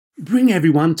Bring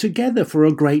everyone together for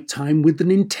a great time with the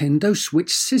Nintendo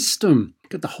Switch system.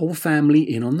 Get the whole family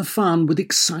in on the fun with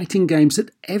exciting games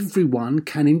that everyone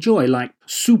can enjoy, like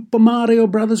Super Mario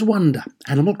Bros. Wonder,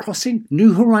 Animal Crossing,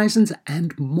 New Horizons,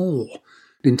 and more.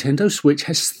 Nintendo Switch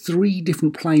has 3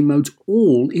 different play modes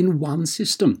all in one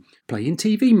system. Play in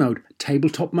TV mode,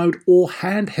 tabletop mode, or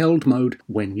handheld mode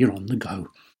when you're on the go.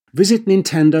 Visit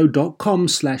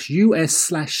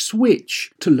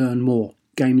nintendo.com/US/Switch to learn more.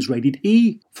 Games rated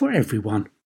E for everyone.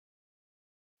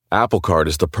 Apple Card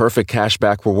is the perfect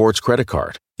cashback rewards credit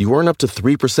card. You earn up to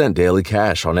 3% daily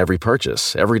cash on every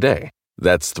purchase, every day.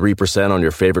 That's 3% on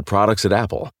your favorite products at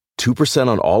Apple, 2%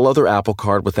 on all other Apple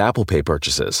Card with Apple Pay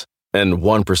purchases, and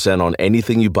 1% on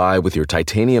anything you buy with your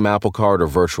titanium Apple Card or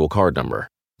virtual card number.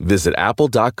 Visit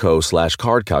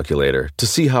apple.co/card calculator to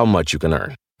see how much you can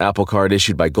earn. Apple Card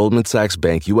issued by Goldman Sachs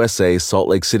Bank USA, Salt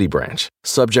Lake City branch.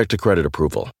 Subject to credit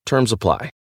approval. Terms apply.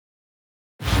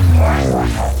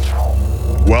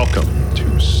 Welcome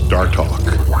to Star Talk,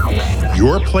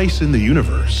 your place in the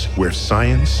universe where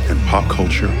science and pop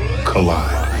culture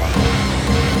collide.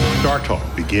 Star Talk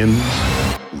begins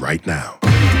right now.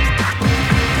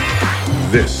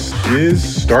 This is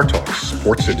Star Talk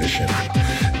Sports Edition,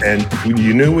 and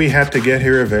you knew we had to get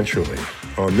here eventually.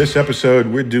 On this episode,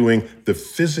 we're doing the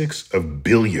physics of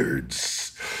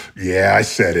billiards. Yeah, I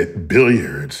said it,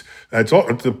 billiards. It's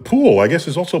the pool, I guess,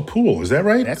 is also pool. Is that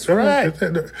right? That's right.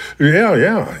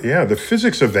 Yeah. The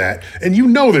physics of that. And you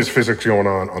know there's physics going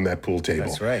on that pool table.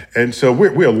 That's right. And so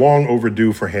we're long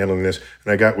overdue for handling this.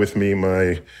 And I got with me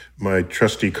my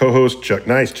trusty co-host, Chuck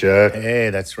Nice. Chuck. Hey,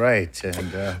 that's right.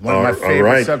 And one of my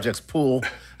favorite subjects, pool.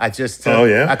 I just,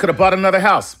 I could have bought another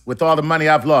house with all the money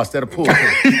I've lost at a pool.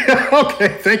 Okay,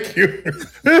 thank you.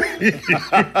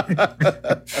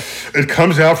 It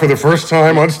comes out for the first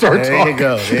time on Star Talk. There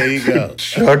you go.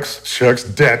 Chuck's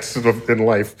debts in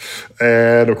life.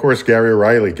 And, of course, Gary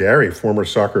O'Reilly. Gary, former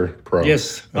soccer pro.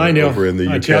 Yes, I know. Over in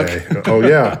the UK. Chuck. Oh,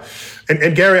 yeah.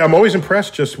 And Gary, I'm always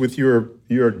impressed just with your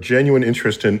genuine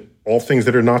interest in all things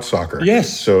that are not soccer.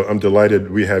 Yes. So I'm delighted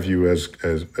we have you as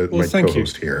my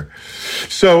co-host here.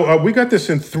 So we got this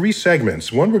in 3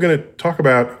 segments. One we're going to talk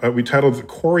about, we titled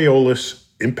Coriolis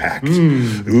Impact.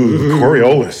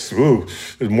 Coriolis.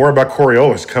 There's more about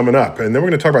Coriolis coming up. And then we're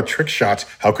going to talk about trick shots.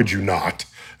 How could you not?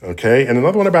 Okay. And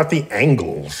another one about the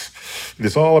angles.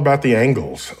 It's all about the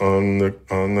angles on the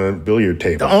billiard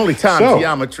table. The only time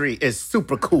geometry is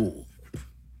super cool.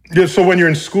 Yeah, so when you're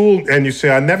in school and you say,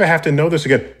 I never have to know this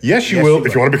again. Yes, you will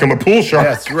if you want to become a pool shark.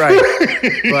 That's right,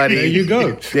 buddy. There you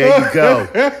go.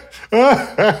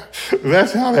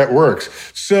 That's how that works.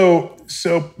 So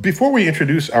before we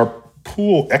introduce our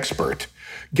pool expert,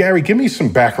 Gary, give me some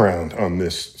background on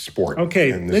this sport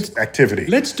and this activity.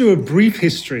 Let's do a brief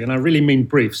history, and I really mean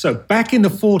brief. So back in the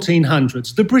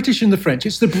 1400s, the British and the French,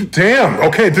 it's the... Damn,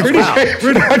 okay. British.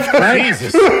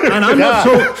 Jesus. And I'm not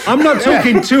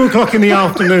talking 2 o'clock in the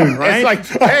afternoon, right? It's like,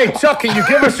 hey, Chuck, can you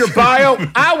give us your bio?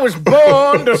 I was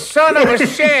born the son of a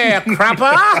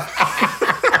sharecropper.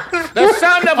 The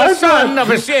son of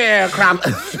a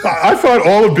sharecropper. I thought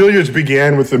all of billiards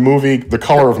began with the movie The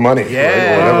Color of Money. Yeah. Right?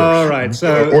 Or whatever. All right,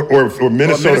 so... Or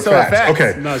Minnesota Facts.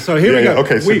 Okay. No, so here we go.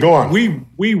 Okay, so go on.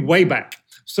 We way back.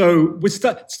 So it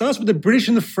starts with the British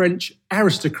and the French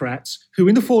aristocrats who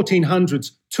in the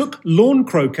 1400s took lawn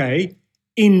croquet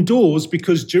indoors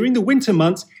because during the winter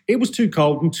months it was too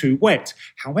cold and too wet.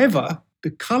 However, the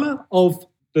colour of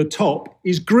the top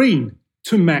is green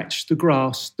to match the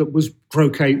grass that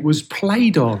croquet was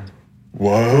played on.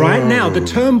 Whoa. Right now, the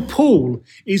term pool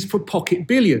is for pocket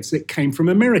billiards that came from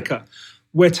America,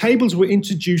 where tables were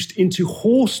introduced into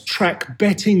horse track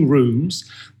betting rooms.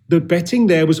 The betting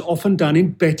there was often done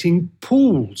in betting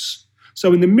pools.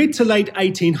 So in the mid to late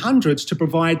 1800s to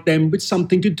provide them with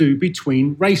something to do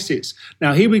between races.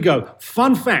 Now, here we go.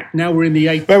 Fun fact, now we're in the...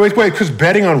 Wait, because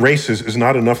betting on races is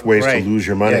not enough ways to lose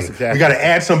your money. Yes, exactly. We got to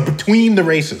add some between the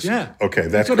races. Yeah. Okay,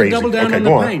 that's You've got crazy. to double down okay, on the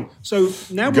go pain. on. So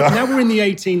now we're in the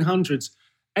 1800s.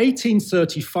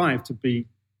 1835, to be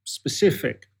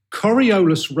specific,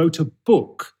 Coriolis wrote a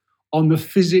book on the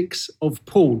physics of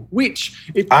pool, which...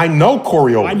 I know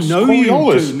Coriolis. I know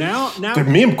Coriolis. you do. Now,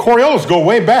 me and Coriolis go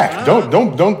way back. Don't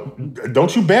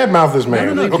you badmouth this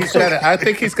man. No. I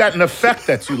think he's got an effect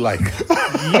that you like.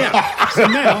 Yeah. So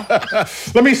now...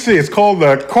 Let me see. It's called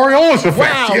the Coriolis effect.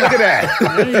 Wow, look at that.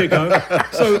 There you go.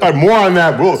 So, all right, more on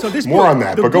that. But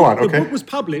go on. The Okay. book was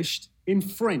published in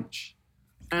French,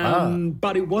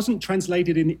 but it wasn't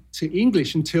translated into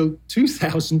English until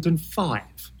 2005.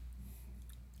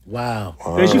 Wow.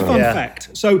 There's your fun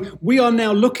fact. So we are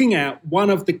now looking at one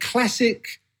of the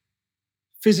classic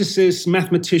physicists,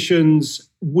 mathematicians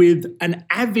with an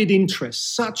avid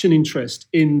interest, such an interest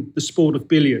in the sport of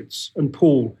billiards and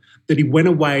pool, that he went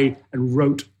away and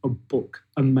wrote a book.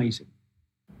 Amazing.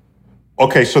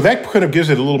 Okay, so that kind of gives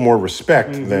it a little more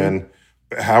respect than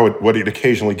what it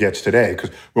occasionally gets today. Because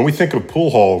when we think of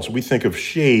pool halls, we think of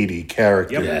shady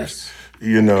characters,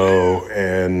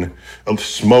 and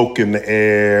smoke in the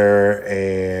air,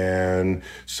 and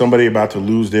somebody about to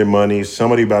lose their money,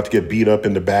 somebody about to get beat up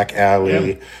in the back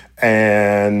alley,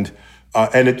 and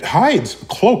it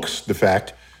cloaks the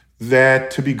fact that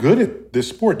to be good at this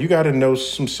sport, you got to know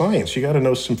some science, you got to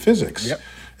know some physics,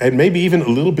 and maybe even a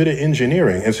little bit of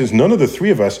engineering. And since none of the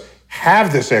three of us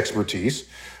have this expertise,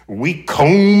 we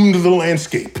combed the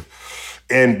landscape,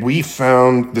 and we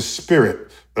found the spirit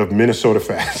of Minnesota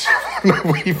Fats.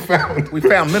 we found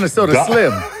Minnesota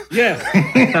Slim.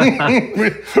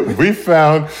 we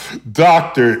found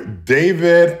Dr.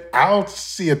 David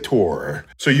Alciatore.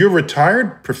 So you're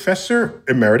retired professor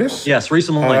emeritus? Yes,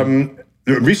 recently.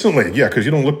 Recently, yeah, because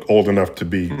you don't look old enough to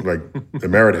be like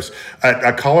emeritus.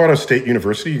 At Colorado State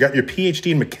University, you got your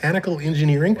PhD in mechanical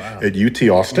engineering at UT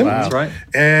Austin. Wow. That's right.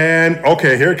 And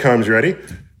okay, here it comes, ready?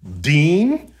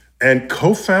 Dean and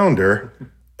co-founder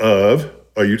of,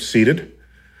 are you seated?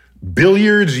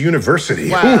 Billiards University.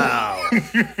 Wow.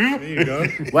 There you go.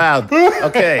 Wow.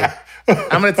 Okay.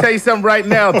 I'm going to tell you something right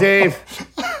now, Dave.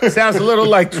 Sounds a little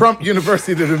like Trump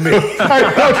University to me.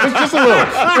 Just a little.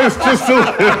 Just a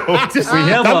little.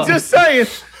 I'm just saying.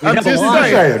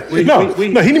 No,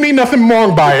 he didn't mean nothing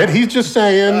wrong by it. He's just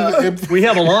saying. We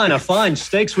have a line of fine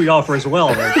steaks we offer as well.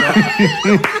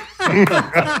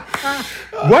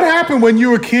 What happened when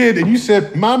you were a kid and you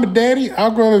said, Mom and Daddy,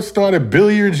 I'm going to start a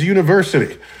Billiards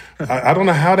University? I don't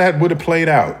know how that would have played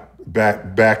out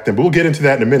back then, but we'll get into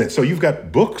that in a minute. So you've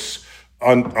got books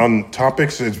on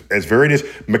topics as varied as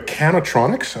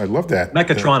mechanotronics. I love that.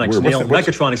 Mechatronics, Neil.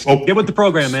 Mechatronics. Oh, get with the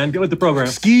program, man. Get with the program.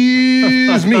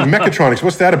 Excuse me. Mechatronics.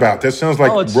 What's that about? That sounds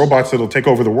like robots that'll take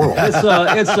over the world.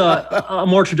 It's a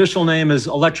more traditional name is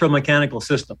electromechanical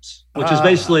systems, which is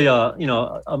basically a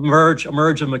merge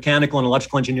of mechanical and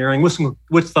electrical engineering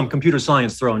with some computer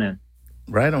science thrown in.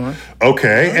 Right on.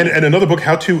 Okay, and another book,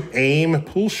 How to Aim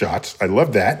Pool Shots. I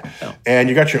love that. Oh. And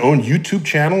you got your own YouTube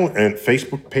channel and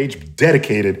Facebook page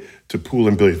dedicated to pool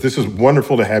and billiards. This is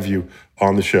wonderful to have you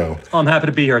on the show. I'm happy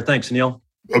to be here. Thanks, Neil.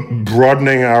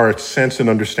 Broadening our sense and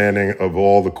understanding of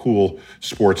all the cool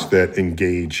sports that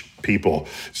engage people.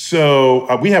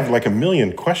 So we have like a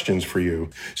million questions for you.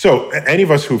 So any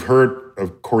of us who've heard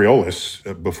of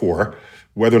Coriolis before,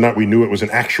 whether or not we knew it was an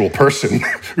actual person,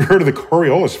 we heard of the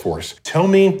Coriolis force. Tell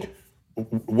me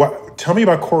about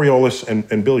Coriolis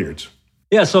and billiards.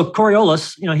 Yeah, so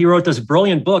Coriolis, he wrote this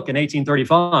brilliant book in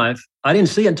 1835. I didn't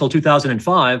see it until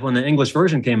 2005 when the English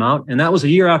version came out, and that was a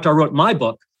year after I wrote my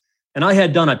book. And I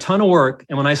had done a ton of work,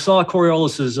 and when I saw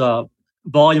Coriolis's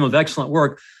volume of excellent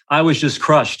work, I was just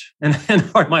crushed, and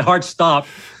my heart stopped.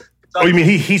 Oh, you mean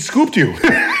he scooped you?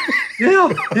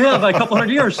 Yeah, by a couple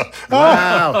hundred years.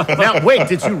 Wow. Now, wait,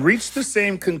 did you reach the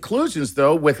same conclusions,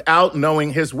 though, without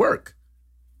knowing his work?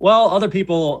 Well, other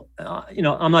people,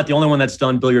 I'm not the only one that's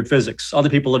done billiard physics. Other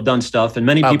people have done stuff, and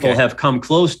many people have come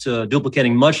close to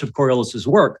duplicating much of Coriolis's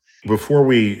work. Before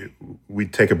we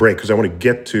take a break, because I want to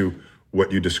get to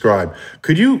what you described,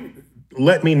 could you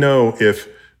let me know if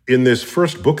in this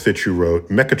first book that you wrote,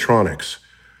 Mechatronics,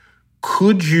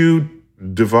 could you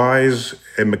devise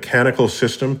a mechanical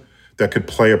system that could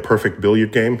play a perfect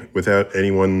billiard game without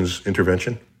anyone's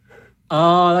intervention?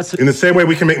 In the same way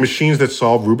we can make machines that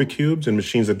solve Rubik cubes and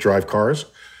machines that drive cars,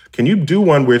 can you do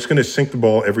one where it's going to sink the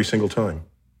ball every single time?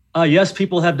 Yes,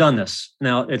 people have done this.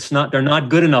 Now, they're not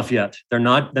good enough yet.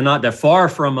 They're far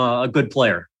from a good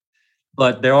player.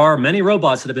 But there are many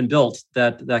robots that have been built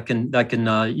that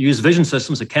can use vision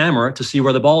systems, a camera, to see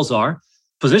where the balls are,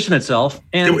 position itself,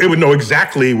 and it would know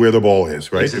exactly where the ball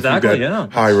is, right? Exactly, yeah.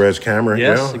 High-res camera.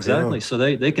 Yes, exactly. Yeah. So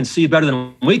they can see better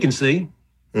than we can see,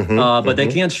 but they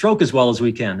can't stroke as well as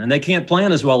we can, and they can't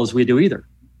plan as well as we do either.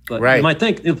 But you might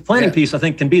think the planning piece, I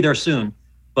think, can be there soon.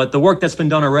 But the work that's been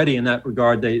done already in that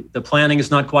regard, the planning is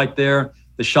not quite there.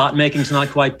 The shot making is not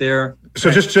quite there. So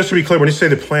just to be clear, when you say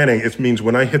the planning, it means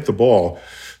when I hit the ball,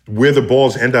 where the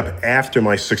balls end up after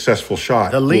my successful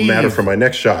shot will matter for my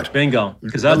next shot. Bingo.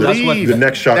 Because that's what the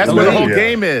next shot. That's what the whole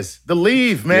game is. The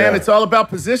leave, man. Yeah. It's all about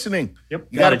positioning. Yep.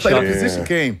 You got to play the position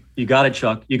game. You got it,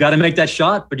 Chuck. You got to make that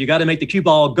shot, but you got to make the cue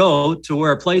ball go to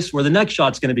a place where the next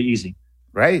shot's going to be easy.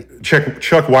 right?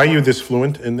 Chuck, why are you this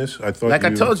fluent in this? I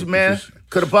told you, man.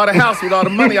 Could have bought a house with all the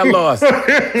money I lost.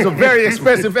 It's a very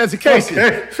expensive education.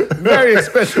 Okay. Very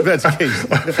expensive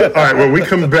education. All right, when we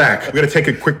come back, we're going to take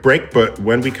a quick break, but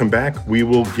when we come back, we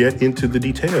will get into the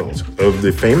details of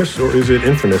the famous, or is it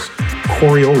infamous,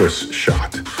 Coriolis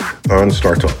shot on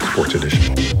Star Talk Sports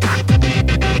Edition.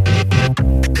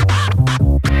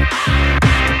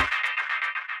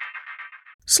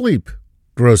 Sleep,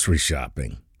 grocery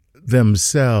shopping,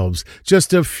 themselves,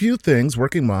 just a few things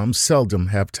working moms seldom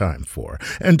have time for.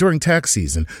 And during tax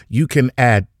season, you can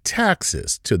add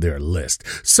taxes to their list.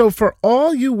 So for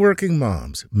all you working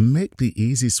moms, make the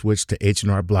easy switch to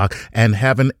H&R Block and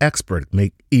have an expert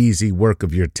make easy work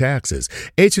of your taxes.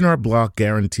 H&R Block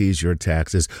guarantees your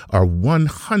taxes are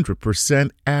 100%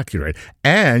 accurate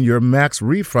and your max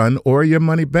refund or your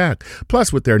money back.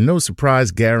 Plus, with their no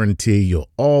surprise guarantee, you'll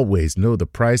always know the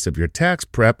price of your tax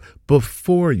prep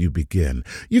before you begin.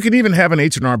 You can even have an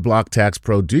H&R Block Tax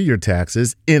Pro do your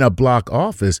taxes in a Block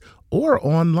office or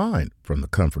online from the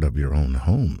comfort of your own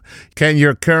home. Can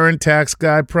your current tax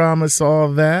guy promise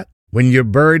all that? When you're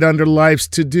buried under life's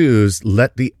to-dos,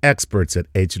 let the experts at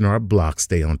H&R Block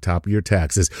stay on top of your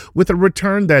taxes with a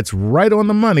return that's right on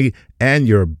the money and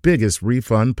your biggest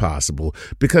refund possible.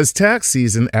 Because tax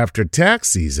season after tax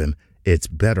season, it's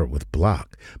better with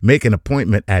Block. Make an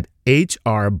appointment at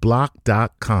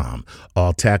hrblock.com.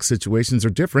 All tax situations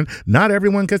are different. Not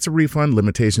everyone gets a refund.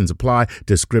 Limitations apply.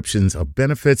 Descriptions of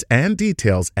benefits and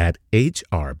details at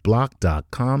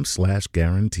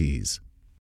hrblock.com/guarantees.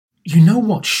 You know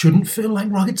what shouldn't feel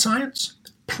like rocket science?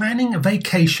 Planning a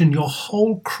vacation your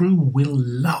whole crew will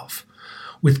love.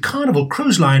 With Carnival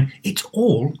Cruise Line, it's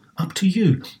all up to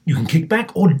you. You can kick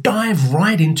back or dive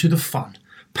right into the fun.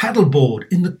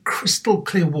 Paddleboard in the crystal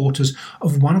clear waters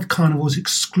of one of Carnival's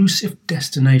exclusive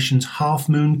destinations, Half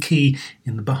Moon Cay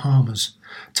in the Bahamas.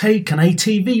 Take an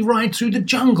ATV ride through the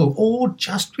jungle or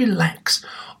just relax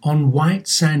on white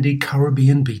sandy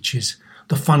Caribbean beaches.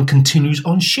 The fun continues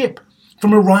on ship,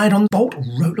 from a ride on the Bolt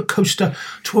roller coaster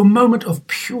to a moment of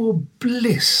pure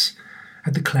bliss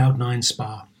at the Cloud9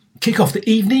 Spa. Kick off the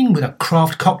evening with a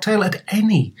craft cocktail at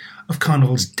any of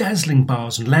Carnival's dazzling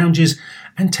bars and lounges,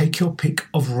 and take your pick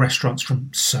of restaurants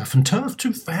from surf and turf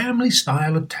to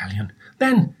family-style Italian.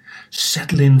 Then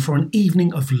settle in for an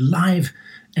evening of live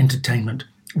entertainment.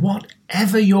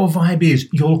 Whatever your vibe is,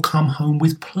 you'll come home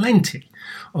with plenty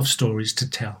of stories to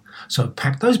tell. So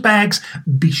pack those bags,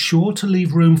 be sure to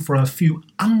leave room for a few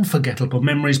unforgettable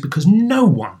memories, because no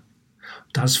one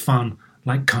does fun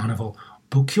like Carnival.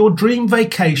 Book your dream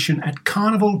vacation at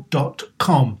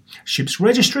carnival.com. Ships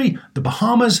registry, the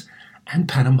Bahamas, and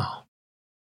Panama.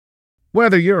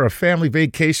 Whether you're a family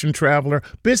vacation traveler,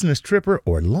 business tripper,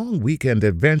 or long weekend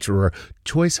adventurer,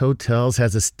 Choice Hotels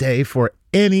has a stay for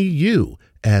any you.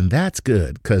 And that's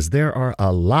good, because there are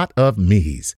a lot of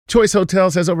me's. Choice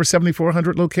Hotels has over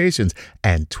 7,400 locations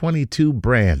and 22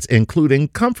 brands, including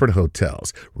Comfort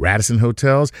Hotels, Radisson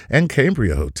Hotels, and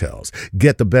Cambria Hotels.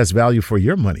 Get the best value for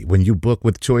your money when you book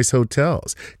with Choice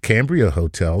Hotels. Cambria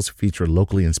Hotels feature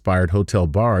locally inspired hotel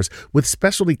bars with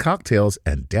specialty cocktails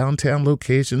and downtown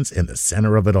locations in the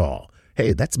center of it all.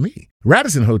 Hey, that's me.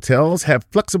 Radisson Hotels have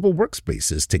flexible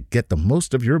workspaces to get the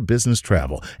most of your business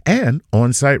travel and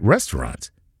on-site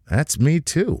restaurants. That's me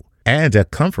too. And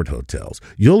at Comfort Hotels,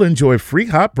 you'll enjoy free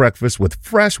hot breakfast with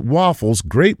fresh waffles,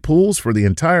 great pools for the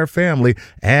entire family,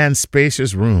 and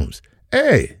spacious rooms.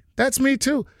 Hey, that's me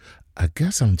too. I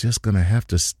guess I'm just going to have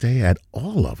to stay at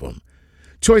all of them.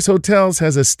 Choice Hotels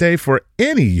has a stay for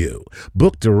any you.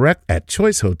 Book direct at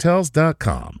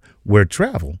choicehotels.com, where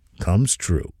travel comes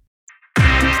true.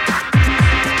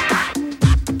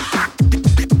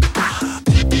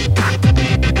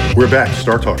 We're back,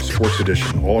 Star Talk Sports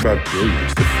Edition, all about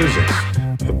billions, the physics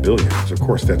of billions. Of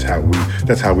course, that's how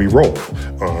we roll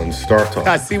on Star Talk.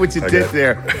 I see what you did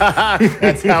there.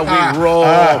 That's how we roll.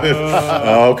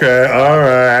 Okay, all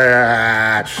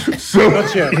right. So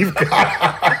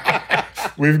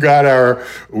we've got our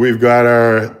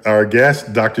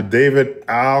guest, Dr. David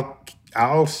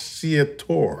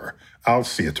Alciatore.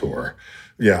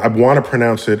 Yeah, I want to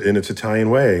pronounce it in its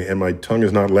Italian way, and my tongue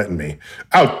is not letting me.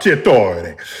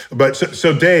 Alciatore. But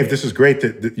so Dave, this is great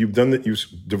that you've done that. You've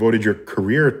devoted your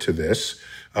career to this,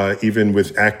 even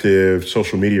with active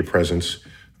social media presence,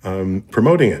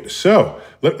 promoting it. So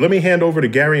let me hand over to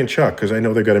Gary and Chuck, because I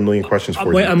know they've got a million questions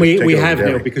for you. And we have,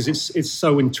 Neil, because it's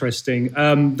so interesting.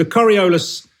 The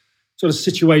Coriolis sort of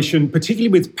situation, particularly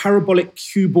with parabolic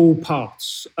cueball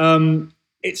parts.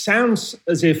 It sounds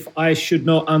as if I should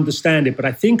not understand it, but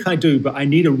I think I do. But I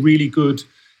need a really good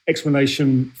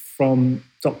explanation from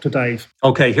Dr. Dave.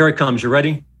 Okay, here it comes. You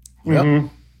ready? Yep.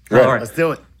 Mm-hmm. Right. All right. Let's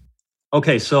do it.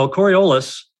 Okay, so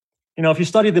Coriolis, if you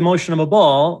study the motion of a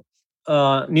ball,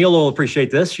 Neil will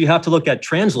appreciate this. You have to look at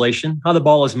translation, how the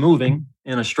ball is moving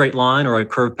in a straight line or a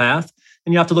curved path.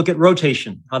 And you have to look at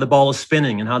rotation, how the ball is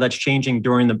spinning and how that's changing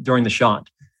during the shot.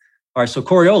 All right, so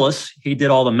Coriolis, he did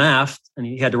all the math and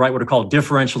he had to write what are called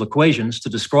differential equations to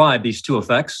describe these two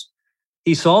effects.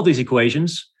 He solved these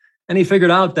equations and he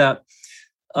figured out that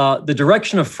the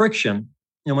direction of friction,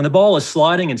 when the ball is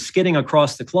sliding and skidding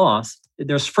across the cloth,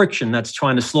 there's friction that's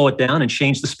trying to slow it down and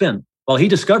change the spin. Well, he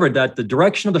discovered that the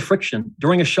direction of the friction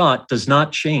during a shot does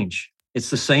not change. It's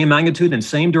the same magnitude and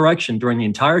same direction during the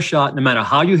entire shot, no matter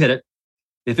how you hit it.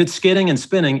 If it's skidding and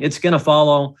spinning, it's going to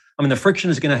follow. The friction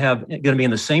is going to be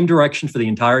in the same direction for the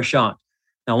entire shot.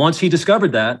 Now, once he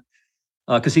discovered that,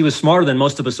 because he was smarter than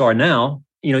most of us are now,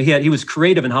 he was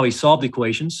creative in how he solved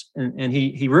equations, and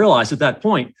he realized at that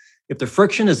point, if the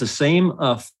friction is the same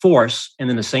force and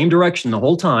in the same direction the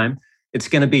whole time, it's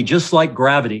going to be just like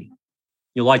gravity.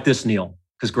 You'll like this, Neil,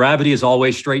 because gravity is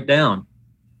always straight down.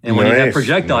 And when you have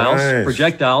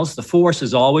projectiles, the force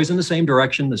is always in the same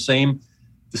direction, the same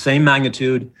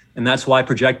magnitude, and that's why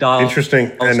projectiles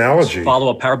interesting analogy follow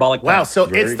a parabolic path. Wow, so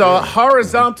it's the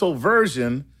horizontal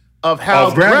version of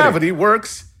how gravity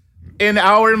works in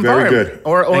our environment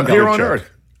or here on Earth.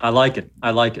 I like it.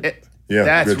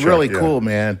 That's really cool,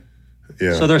 man.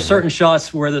 Yeah. So there's certain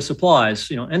shots where this applies.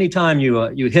 Anytime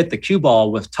you hit the cue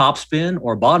ball with top spin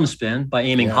or bottom spin by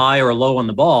aiming high or low on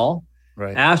the ball,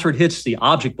 after it hits the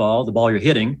object ball, the ball you're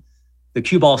hitting, the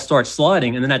cue ball starts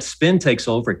sliding, and then that spin takes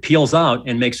over. It peels out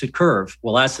and makes it curve.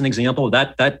 Well, that's an example of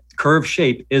that curved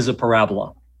shape is a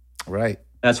parabola. Right.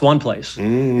 That's one place.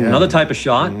 Another type of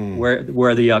shot where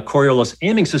the Coriolis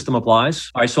aiming system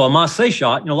applies. All right, so a masse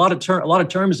shot. A lot of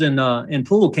terms in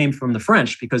pool came from the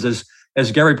French because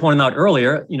as Gary pointed out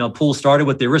earlier, pool started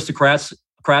with the aristocrats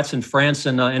in France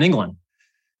and in England.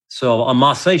 So a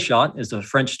masse shot is a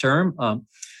French term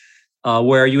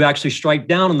where you actually strike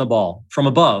down on the ball from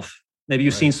above. Maybe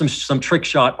you've seen some trick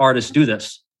shot artists do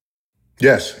this.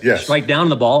 Yes. Strike down on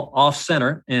the ball off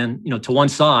center and to one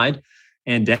side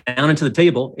and down into the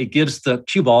table. It gives the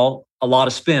cue ball a lot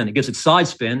of spin. It gives it side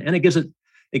spin, and it gives it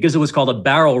what's called a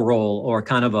barrel roll, or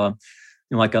kind of a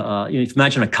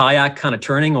imagine a kayak kind of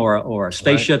turning or a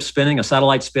spaceship spinning, a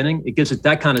satellite spinning. It gives it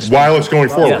that kind of spin. While it's going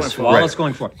forward. Yes, while it's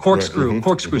going forward.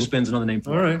 Corkscrew spin's another name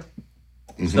for it. All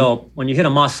right. So when you hit a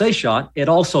masse shot, it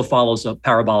also follows a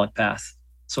parabolic path.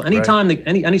 So anytime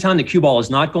the cue ball is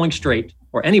not going straight,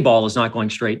 or any ball is not going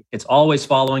straight, it's always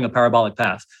following a parabolic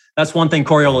path. That's one thing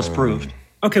Coriolis proved.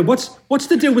 Okay, what's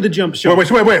the deal with the jump shot? Wait.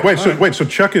 So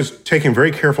Chuck is taking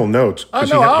very careful notes. Oh,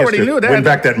 no, I already knew that. Win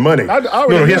back that money. He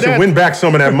has to win back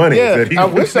some of that money. Yeah, I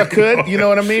wish I could. You know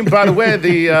what I mean? By the way,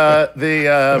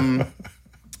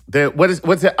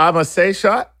 what's it? Amasse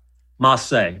shot?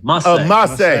 Masse. Oh,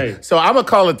 masse. So I'm gonna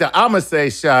call it the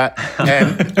amasse shot,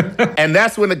 and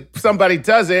that's when somebody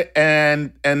does it,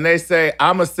 and they say,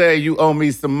 "I'ma say you owe me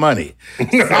some money."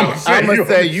 I'ma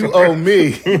say you owe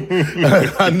me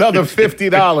another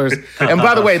 $50. And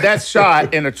by the way, that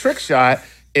shot in a trick shot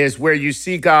is where you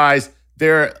see guys.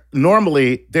 There's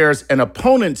an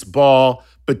opponent's ball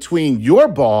between your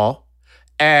ball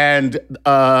and the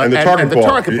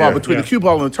target ball, between the cue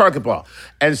ball and the target ball.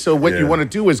 And so what you want to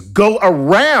do is go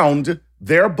around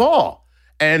their ball.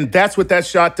 And that's what that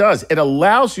shot does. It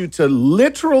allows you to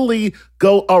literally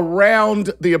go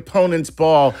around the opponent's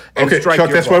ball and strike Chuck,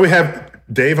 your that's ball. why we have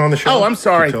Dave on the show. Oh, I'm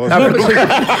sorry.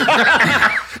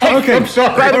 Okay, I'm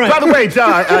sorry. By the way,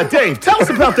 Dave, tell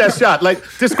us about that shot.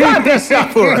 Describe that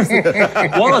shot for us.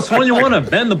 Well, it's when you want to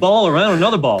bend the ball around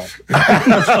another ball.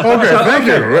 Thank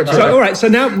you. So, all right. So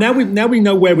now we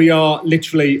know where we are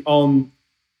literally on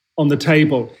the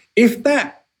table. If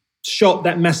that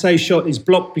masse shot is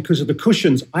blocked because of the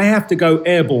cushions, I have to go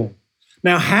airborne.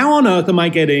 Now, how on earth am I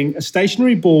getting a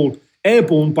stationary ball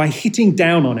airborne by hitting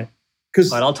down on it?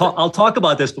 Right, I'll talk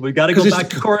about this, but we've got to go back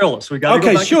to Coriolis. To go back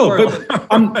to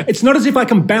Coriolis. But it's not as if I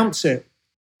can bounce it.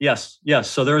 Yes.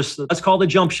 So that's called a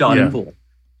jump shot in pool.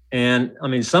 And I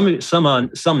mean, some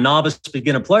novice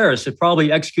beginner players have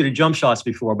probably executed jump shots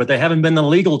before, but they haven't been the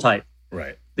legal type.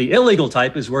 Right. The illegal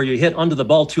type is where you hit under the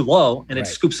ball too low and it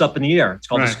scoops up in the air. It's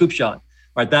called a scoop shot. All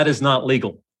right, that is not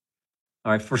legal.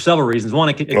 All right, for several reasons. One,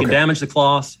 it can damage the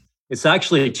cloth. It's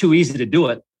actually too easy to do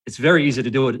it. It's very easy to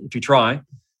do it if you try.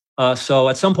 So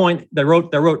at some point they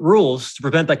wrote rules to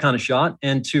prevent that kind of shot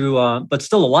and but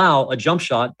still allow a jump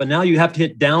shot. But now you have to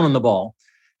hit down on the ball,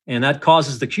 and that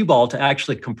causes the cue ball to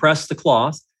actually compress the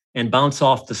cloth and bounce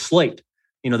off the slate.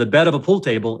 The bed of a pool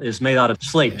table is made out of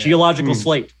slate, geological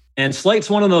slate, and slate's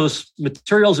one of those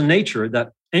materials in nature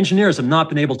that engineers have not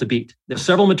been able to beat. There's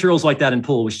several materials like that in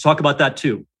pool. We should talk about that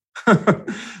too.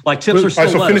 Like tips or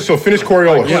still leather. So finish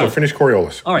Coriolis. Yeah. So finish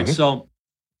Coriolis. All right. So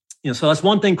that's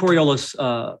one thing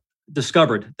Coriolis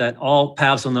discovered, that all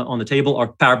paths on the table are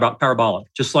parabolic,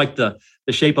 just like the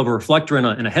shape of a reflector in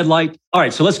a headlight. All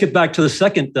right. So let's get back to the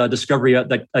second discovery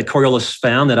that Coriolis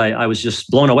found that I was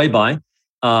just blown away by,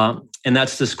 and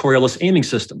that's this Coriolis aiming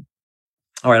system.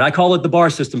 All right. I call it the bar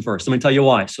system first. Let me tell you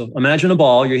why. So imagine a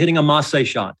ball. You're hitting a masse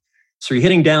shot. So you're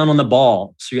hitting down on the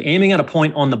ball. So you're aiming at a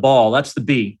point on the ball. That's the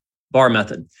B, bar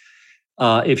method.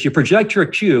 If you project your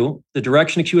cue, the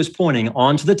direction the cue is pointing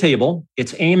onto the table,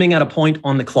 it's aiming at a point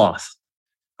on the cloth.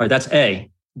 All right, that's A,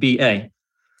 B, A.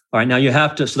 All right, now you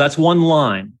have to, so that's one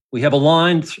line. We have a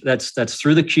line that's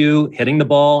through the cue, hitting the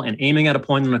ball and aiming at a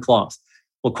point on the cloth.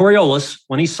 Well, Coriolis,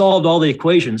 when he solved all the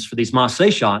equations for these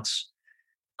masse shots,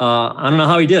 I don't know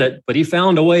how he did it, but he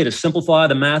found a way to simplify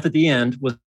the math at the end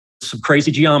with some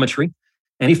crazy geometry.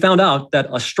 And he found out that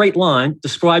a straight line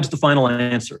describes the final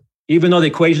answer, even though the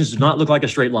equations do not look like a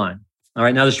straight line. All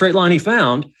right, now the straight line he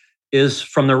found is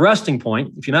from the resting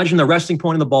point. If you imagine the resting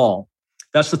point of the ball,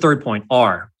 that's the third point,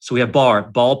 R. So we have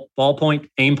ball point,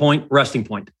 aim point, resting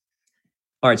point.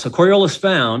 All right, so Coriolis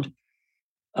found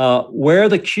where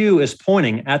the cue is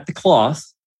pointing at the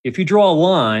cloth. If you draw a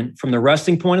line from the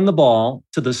resting point in the ball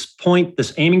to this point,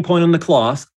 this aiming point on the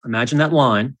cloth, imagine that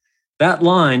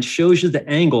line shows you the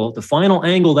angle, the final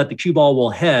angle that the cue ball will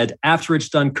head after it's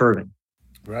done curving.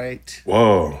 Right.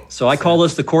 Whoa. So I call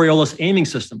this the Coriolis aiming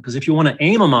system, because if you want to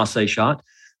aim a masse shot,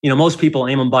 most people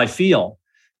aim them by feel.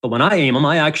 But when I aim them,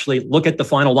 I actually look at the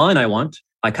final line I want.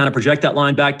 I kind of project that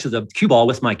line back to the cue ball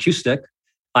with my cue stick.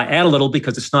 I add a little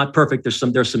because it's not perfect. There's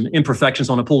some imperfections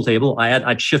on a pool table.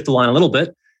 I'd shift the line a little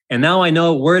bit. And now I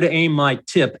know where to aim my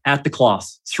tip at the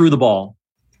cloth through the ball.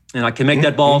 And I can make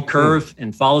that ball curve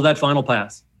and follow that final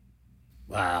path.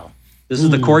 Wow. This is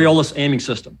the Coriolis aiming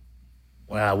system.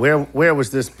 Wow. Where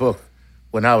was this book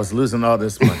when I was losing all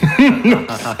this money?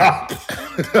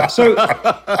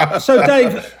 So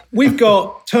Dave, we've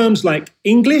got terms like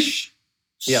English,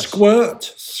 yes,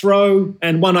 squirt, throw,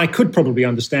 and one I could probably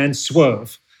understand,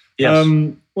 swerve. Yes.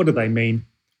 What do they mean?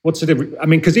 What's the difference? I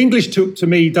mean, because English to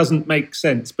me doesn't make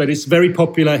sense, but it's very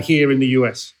popular here in the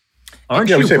US. Aren't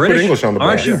you British? Put English on the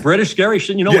Aren't you British, Gary?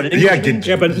 Shouldn't you know what English means?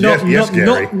 Yeah, but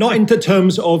not into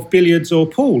terms of billiards or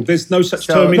pool. There's no such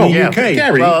term in the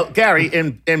UK. Gary,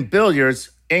 in billiards,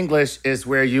 English is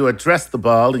where you address the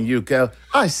ball and you go,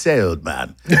 "I say, old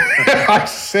man." I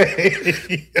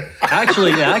say.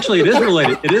 Actually, it is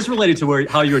related. It is related to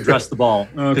how you address the ball.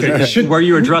 Okay. Where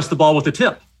you address the ball with the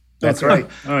tip. That's right.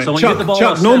 All right. So when Chuck, you get the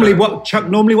ball Chuck,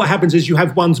 normally what happens is you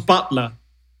have one's butler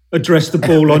address the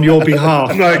ball on your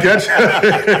behalf. No, I get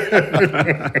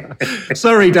you.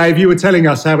 Sorry, Dave, you were telling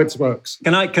us how it works.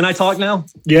 Can I talk now?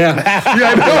 Yeah.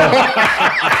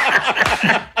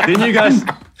 Didn't you guys?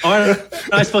 Aren't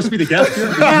I supposed to be the guest here?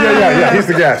 Yeah. He's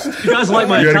the guest. You guys like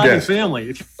my Italian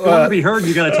family. If you want to be heard,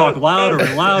 you got to talk louder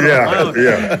and louder and louder.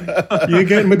 Yeah. You're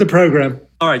getting with the program.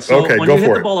 All right. So okay, when you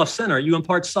hit the ball off center, you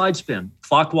impart side spin,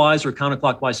 clockwise or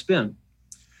counterclockwise spin.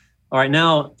 All right.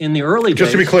 Now, in the early days,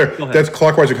 just to be clear, that's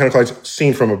clockwise or counterclockwise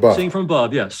seen from above. Seen from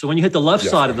above, yes. So when you hit the left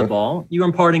side of the ball, you're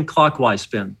imparting clockwise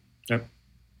spin. Yep.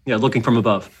 Yeah, looking from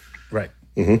above. Right.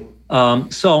 Mm-hmm.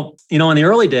 So, in the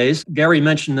early days, Gary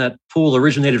mentioned that pool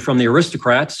originated from the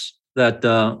aristocrats, that,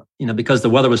 because the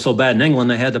weather was so bad in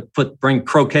England, they had to bring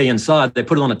croquet inside. They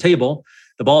put it on a table.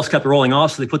 The balls kept rolling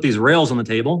off, so they put these rails on the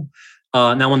table.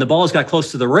 Now, when the balls got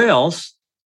close to the rails,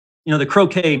 the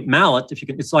croquet mallet,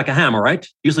 it's like a hammer, right?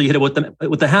 Usually you hit it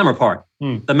with the hammer part,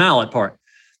 the mallet part.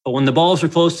 But when the balls are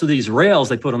close to these rails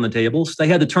they put on the tables, they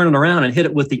had to turn it around and hit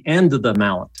it with the end of the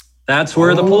mallet. That's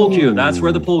where the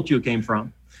pool cue came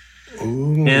from.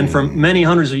 Ooh. And for many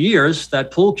hundreds of years,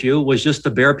 that pool cue was just a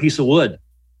bare piece of wood,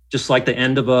 just like the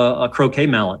end of a croquet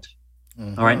mallet.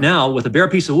 Mm-hmm. All right, now with a bare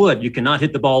piece of wood, you cannot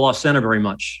hit the ball off center very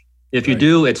much. If you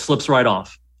do, it slips right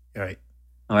off. Right.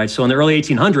 All right, so in the early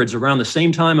 1800s, around the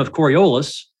same time of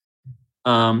Coriolis,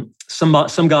 some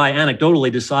guy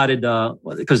anecdotally decided,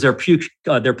 because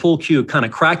their pool cue kind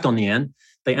of cracked on the end,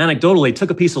 they anecdotally took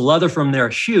a piece of leather from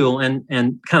their shoe and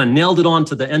kind of nailed it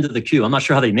onto the end of the cue. I'm not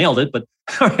sure how they nailed it, but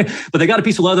they got a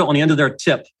piece of leather on the end of their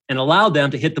tip and allowed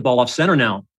them to hit the ball off center.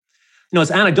 Now,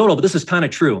 it's anecdotal, but this is kind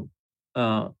of true.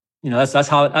 That's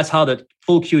how the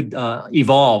pool cue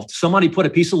evolved. Somebody put a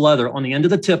piece of leather on the end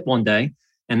of the tip one day,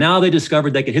 and now they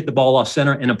discovered they could hit the ball off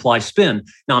center and apply spin.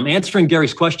 Now I'm answering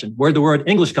Gary's question. Where'd the word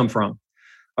English come from?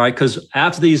 All right, because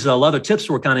after these leather tips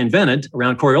were kind of invented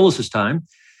around Coriolis' time,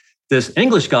 this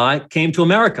English guy came to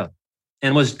America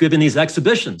and was giving these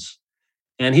exhibitions.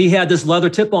 And he had this leather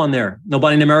tip on there.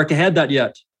 Nobody in America had that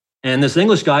yet. And this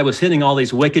English guy was hitting all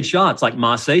these wicked shots, like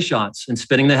Marseille shots, and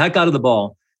spinning the heck out of the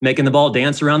ball, making the ball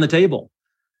dance around the table.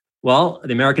 Well,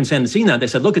 the Americans hadn't seen that. They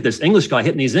said, look at this English guy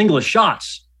hitting these English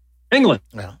shots. English.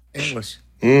 Well, English.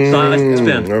 Side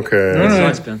spin. Okay.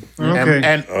 Side spin.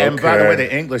 Okay. And by the way,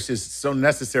 the English is so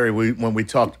necessary when we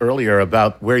talked earlier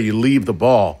about where you leave the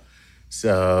ball.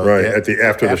 So right,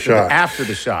 after the shot. After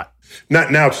the shot.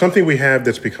 Now, something we have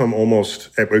that's become almost,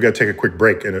 we've got to take a quick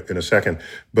break in a second,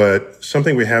 but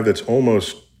something we have that's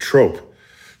almost trope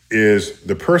is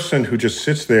the person who just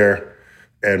sits there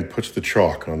and puts the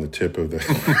chalk on the tip of the,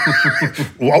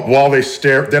 while they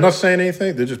stare. They're not saying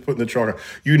anything. They're just putting the chalk on.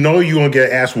 You know you're going to get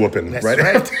ass whooping, That's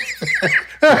right?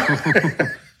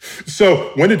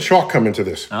 So when did chalk come into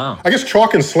this? Oh. I guess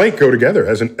chalk and slate go together.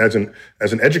 As an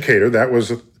educator,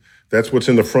 that's what's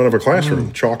in the front of a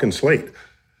classroom, chalk and slate.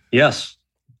 Yes.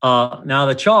 Now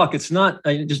the chalk, it's not,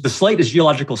 just the slate is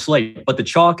geological slate, but the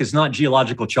chalk is not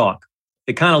geological chalk.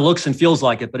 It kind of looks and feels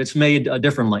like it, but it's made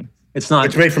differently. It's not.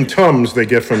 It's made from Tums they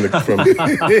get from the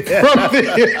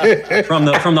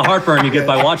from the heartburn you get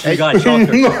by watching a guy chalk.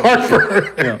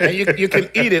 And you can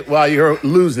eat it while you're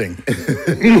losing. As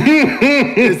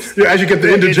you get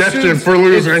the indigestion for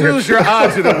losing. It soothes your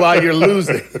odds with it while you're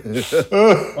losing.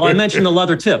 Well, I mentioned the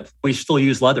leather tip. We still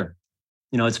use leather.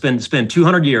 It's been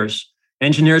 200 years.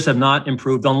 Engineers have not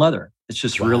improved on leather. It's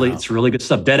just it's really good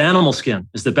stuff. Dead animal skin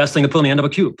is the best thing to put on the end of a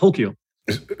pool cue.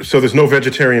 So there's no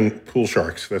vegetarian pool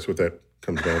sharks. That's what that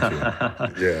comes down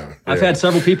to. Yeah. I've had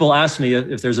several people ask me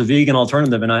if there's a vegan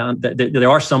alternative, and there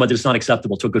are some, but it's not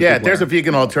acceptable to a good. Yeah, there's a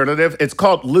vegan alternative. It's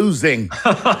called losing.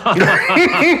 Chuck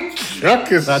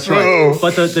is That's so, right.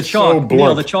 But the chalk,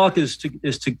 so the chalk is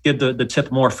to give the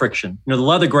tip more friction. The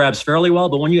leather grabs fairly well,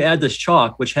 but when you add this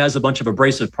chalk, which has a bunch of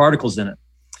abrasive particles in it,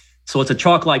 so it's a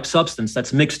chalk-like substance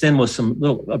that's mixed in with some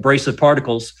little abrasive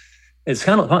particles. It's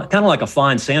kind of like a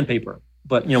fine sandpaper.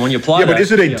 But when you apply, but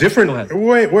is it a different?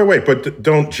 Wait. But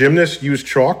don't gymnasts use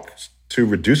chalk to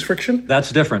reduce friction?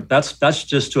 That's different. That's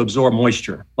just to absorb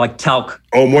moisture, like talc.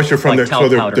 Oh, moisture from like from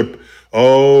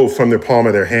the palm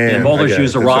of their hand. And bowlers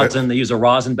use a rosin. They use a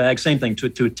rosin bag. Same thing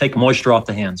to take moisture off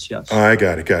the hands. Yes. I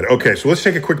got it. Okay, so let's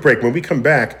take a quick break. When we come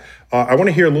back, I want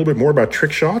to hear a little bit more about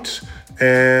trick shots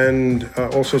and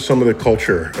also some of the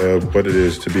culture of what it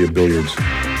is to be a billiards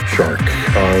shark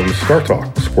on Star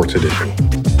Talk Sports Edition.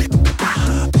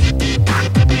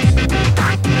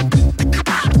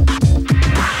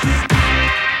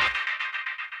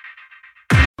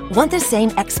 Want the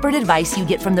same expert advice you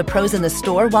get from the pros in the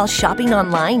store while shopping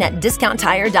online at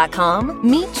DiscountTire.com?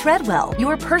 Meet Treadwell,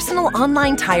 your personal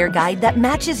online tire guide that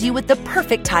matches you with the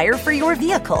perfect tire for your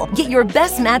vehicle. Get your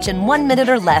best match in 1 minute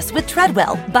or less with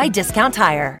Treadwell by Discount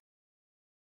Tire.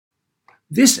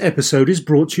 This episode is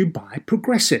brought to you by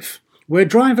Progressive, where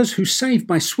drivers who save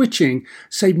by switching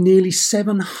save nearly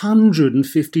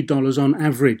 $750 on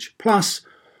average. Plus,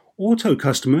 auto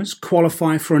customers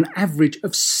qualify for an average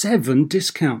of 7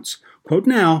 discounts. Quote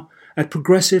now at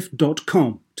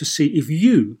progressive.com to see if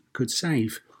you could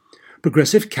save.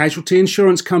 Progressive Casualty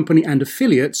Insurance Company and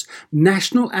affiliates,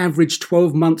 national average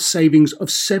 12-month savings of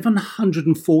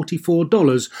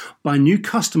 $744 by new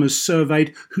customers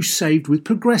surveyed who saved with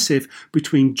Progressive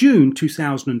between June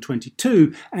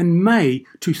 2022 and May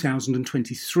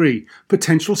 2023.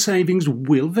 Potential savings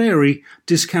will vary.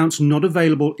 Discounts not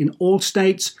available in all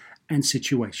states and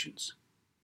situations.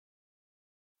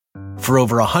 For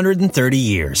over 130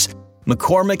 years,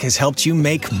 McCormick has helped you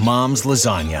make Mom's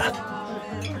lasagna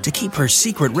to keep her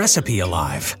secret recipe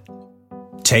alive.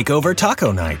 Take over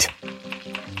taco night,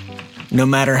 no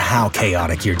matter how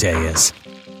chaotic your day is.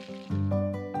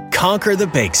 Conquer the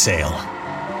bake sale,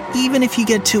 even if you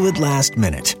get to it last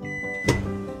minute.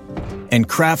 And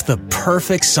craft the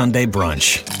perfect Sunday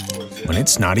brunch when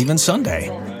it's not even Sunday.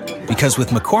 Because with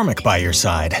McCormick by your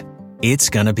side, it's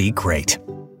gonna be great.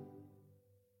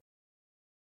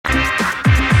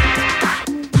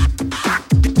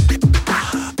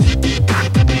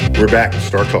 We're back,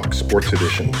 Star Talk Sports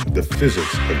Edition, the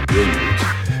physics of billiards.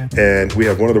 And we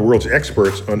have one of the world's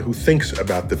experts on who thinks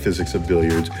about the physics of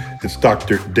billiards. It's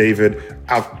Dr. David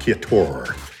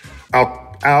Alciatore.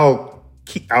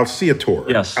 Alciatore.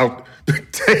 Yes.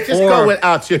 Just go with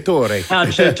Alciatore.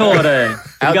 Alciatore.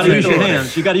 You got to use your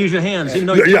hands. You got to use your hands. Even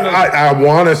though I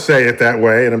want to say it that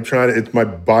way, and I'm trying to. My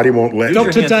body won't let me.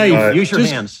 Dr. Dave. Use your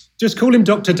hands. Just call him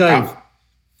Dr. Dave.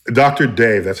 Dr.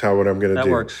 Dave, that's what I'm going to do. That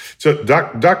works. So,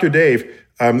 Dr. Dave,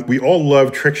 we all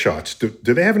love trick shots. Do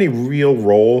they have any real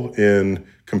role in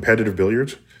competitive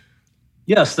billiards?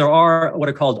 Yes, there are what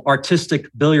are called artistic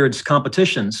billiards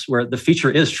competitions where the feature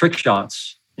is trick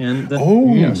shots. And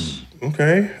yes.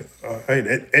 Okay.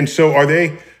 And so are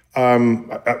they,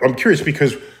 I'm curious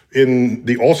because in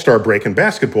the All-Star break in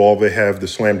basketball, they have the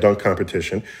slam dunk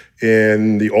competition.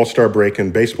 In the All-Star break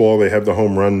in baseball, they have the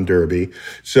home run derby.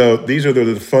 So these are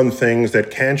the fun things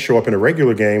that can show up in a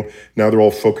regular game. Now they're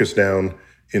all focused down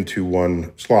into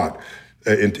one slot,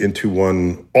 into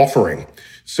one offering.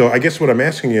 So I guess what I'm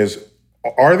asking is,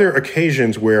 are there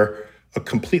occasions where a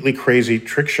completely crazy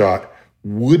trick shot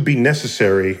would be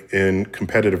necessary in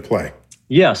competitive play?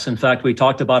 Yes. In fact, we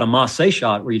talked about a masse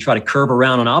shot where you try to curve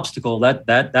around an obstacle.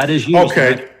 That is used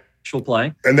in actual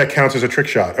play. And that counts as a trick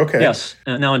shot. Okay. Yes.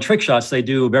 Now in trick shots, they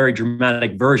do very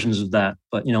dramatic versions of that.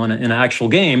 But in an actual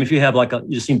game, if you have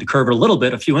you just need to curve it a little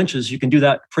bit, a few inches, you can do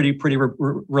that pretty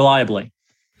reliably.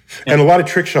 And a lot of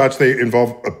trick shots, they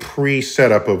involve a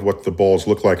pre-setup of what the balls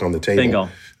look like on the table.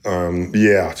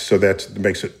 Bingo. So that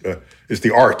makes it, it's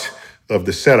the art of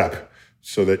the setup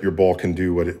so that your ball can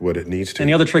do what it needs to. And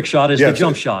the other trick shot is the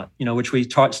jump shot, which we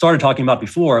started talking about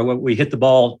before, where we hit the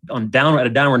ball at a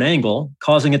downward angle,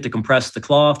 causing it to compress the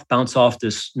cloth, bounce off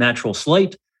this natural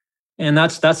slate. And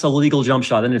that's a legal jump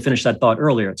shot. I didn't finish that thought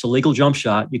earlier. It's a legal jump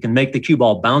shot. You can make the cue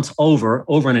ball bounce over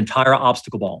an entire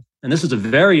obstacle ball. And this is a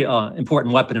very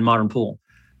important weapon in modern pool.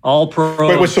 All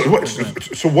pros.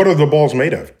 So what are the balls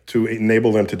made of to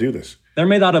enable them to do this? They're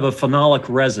made out of a phenolic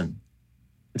resin.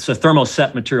 It's a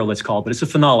thermoset material, it's called, but it's a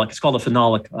phenolic. It's called a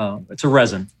phenolic. It's a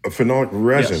resin. A phenolic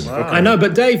resin. Yes. Okay. I know,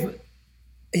 but Dave,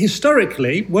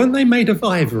 historically, weren't they made of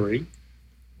ivory?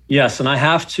 Yes, and I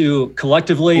have to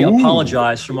collectively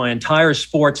apologize for my entire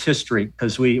sports history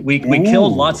because we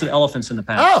killed lots of elephants in the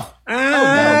past.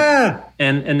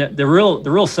 And the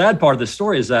real sad part of the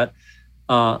story is that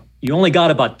you only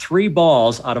got about 3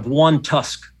 balls out of 1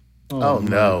 tusk. Oh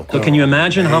no! So can you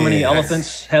imagine how many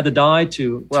elephants had to die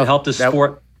to help this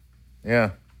sport?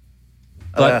 Yeah.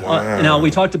 But now we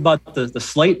talked about the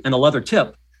slate and the leather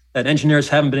tip that engineers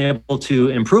haven't been able to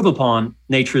improve upon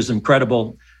nature's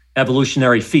incredible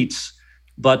evolutionary feats.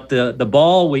 But the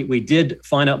ball, we did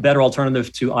find a better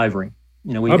alternative to ivory.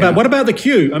 What about the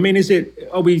cue? I mean,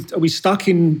 are we stuck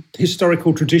in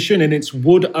historical tradition and it's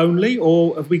wood only,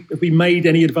 or have we made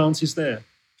any advances there?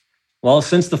 Well,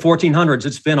 since the 1400s,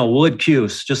 it's been a wood cue,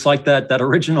 just like that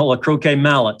original croquet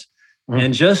mallet. Mm-hmm.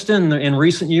 And just in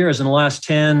recent years, in the last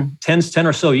 10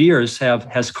 or so years,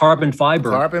 has carbon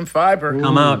fiber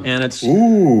come out, and it's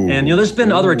and there's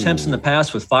been other attempts in the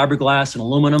past with fiberglass and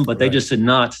aluminum, but they just did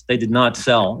not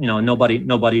sell.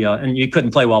 Nobody, and you couldn't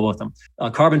play well with them.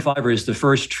 Carbon fiber is the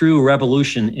first true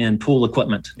revolution in pool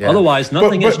equipment. Yeah. Otherwise,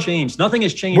 nothing has changed. Nothing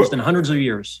has changed in hundreds of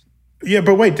years. Yeah,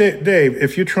 but wait, Dave,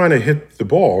 if you're trying to hit the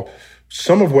ball,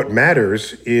 some of what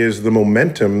matters is the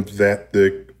momentum that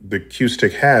the cue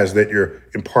stick has that you're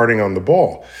imparting on the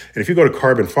ball. And if you go to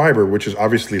carbon fiber, which is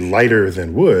obviously lighter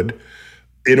than wood,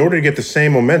 in order to get the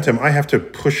same momentum, I have to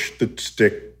push the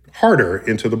stick harder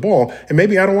into the ball. And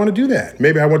maybe I don't want to do that.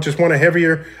 Maybe I just want a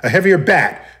heavier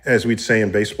bat, as we'd say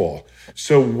in baseball.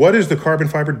 So what is the carbon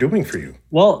fiber doing for you?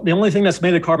 Well, the only thing that's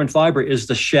made of carbon fiber is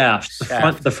the shaft,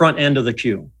 the front end of the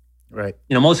cue. Right.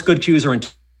 Most good cues are in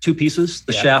 2 pieces,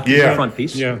 the shaft and the front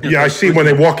piece. Yeah, I see when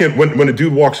they walk in, when a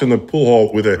dude walks in the pool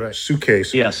hall with a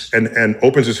suitcase and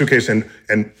opens the suitcase and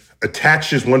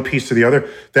attaches one piece to the other,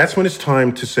 that's when it's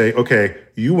time to say, okay,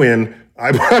 you win.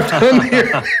 I've done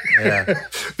here.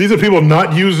 These are people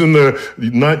not using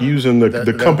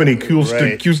the company cue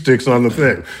sticks on the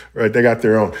thing. Right, they got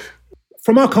their own.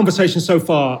 From our conversation so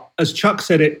far, as Chuck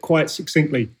said it quite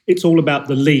succinctly, it's all about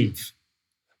the leave.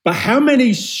 But how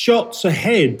many shots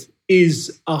ahead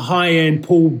is a high-end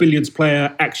pool billiards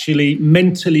player actually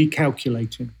mentally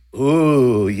calculating?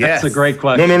 Ooh, yes. That's a great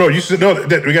question. No. We got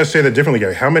to say that differently,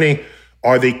 Gary. How many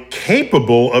are they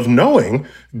capable of knowing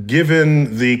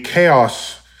given the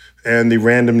chaos and the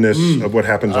randomness of what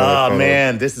happens on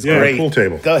this is great. Pool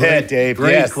table? Go ahead, Dave.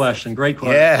 Great question.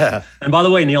 Yeah. And by the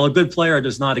way, Neil, a good player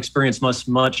does not experience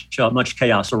much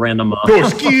chaos or random.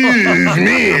 Excuse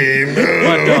me.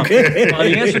 But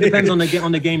the answer depends on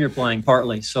the game you're playing,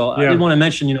 partly. So I did want to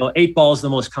mention, 8 ball is the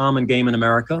most common game in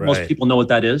America. Right. Most people know what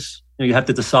that is. You have to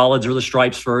hit the solids or the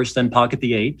stripes first, then pocket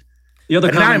the 8. The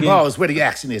other 9 ball is where the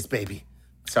action is, baby.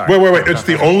 Sorry. Wait. It's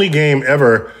the only game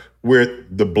ever where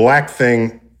the black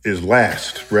thing is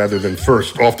last rather than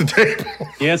first off the table.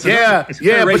 It's but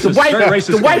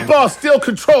the white ball still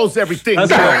controls everything.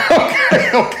 That's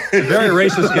right. Okay. Very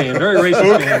racist game.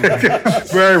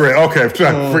 Okay.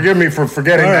 Forgive me for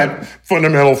forgetting that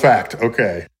fundamental fact.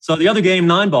 Okay. So the other game,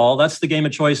 9 ball, that's the game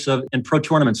of choice in pro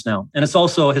tournaments now, and it's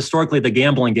also historically the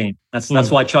gambling game. That's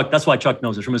why Chuck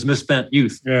knows it from his misspent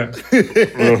youth. Yeah.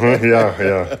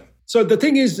 Yeah. So the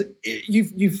thing is,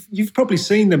 you've probably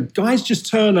seen them. Guys just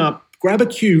turn up, grab a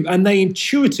cue, and they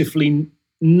intuitively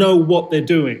know what they're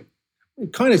doing. You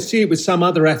kind of see it with some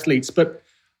other athletes, but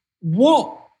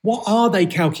what are they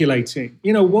calculating?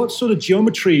 What sort of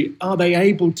geometry are they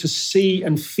able to see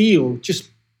and feel just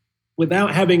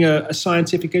without having a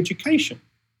scientific education?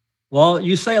 Well,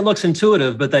 you say it looks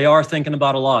intuitive, but they are thinking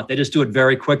about a lot. They just do it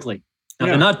very quickly. Now,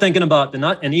 they're not thinking about,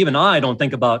 and even I don't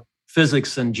think about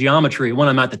physics and geometry when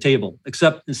I'm at the table,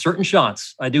 except in certain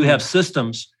shots. I do have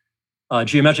systems,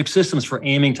 geometric systems for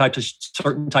aiming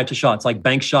certain types of shots, like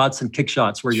bank shots and kick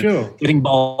shots, where you're hitting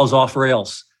balls off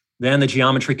rails. Then the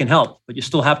geometry can help, but you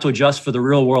still have to adjust for the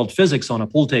real world physics on a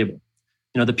pool table.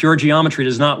 The pure geometry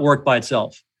does not work by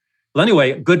itself. But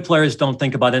anyway, good players don't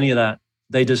think about any of that.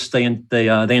 They just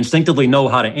they instinctively know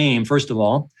how to aim, first of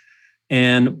all,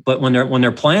 but when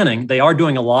they're planning, they are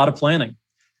doing a lot of planning,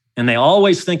 and they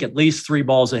always think at least 3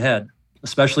 balls ahead,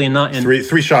 especially in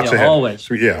three shots ahead. Always.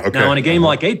 Okay. Now in a game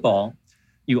like 8 ball,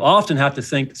 you often have to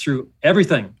think through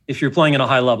everything. If you're playing at a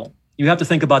high level, you have to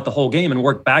think about the whole game and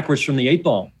work backwards from the 8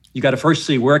 ball. You got to first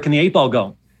see, where can the 8 ball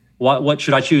go? What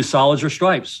should I choose, solids or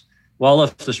stripes? Well,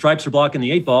 if the stripes are blocking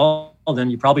the 8 ball, then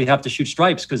you probably have to shoot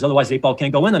stripes, because otherwise the 8 ball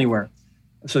can't go in anywhere.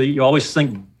 So you always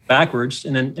think backwards,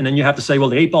 and then you have to say, well,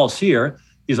 the 8 ball's here.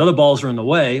 These other balls are in the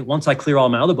way. Once I clear all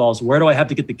my other balls, where do I have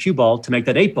to get the cue ball to make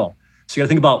that 8 ball? So you got to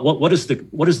think about what is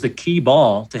the key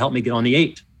ball to help me get on the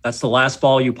 8. That's the last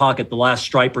ball you pocket, the last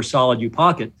stripe or solid you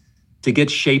pocket to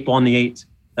get shape on the 8.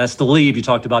 That's the leave you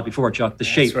talked about before, Chuck. The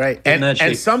shape. That's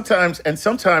right. And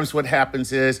sometimes what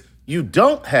happens is you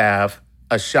don't have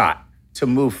a shot to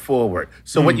move forward.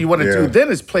 So what you want to do then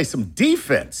is play some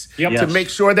defense to make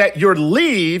sure that your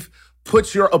leave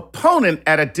puts your opponent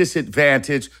at a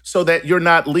disadvantage, so that you're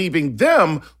not leaving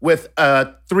them with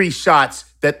 3 shots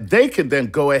that they can then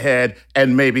go ahead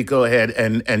and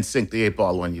and sink the 8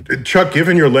 ball on you. Chuck,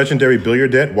 given your legendary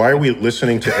billiard debt, why are we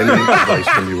listening to any advice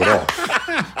from you at all?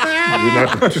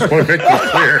 I just want to make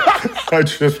this clear. I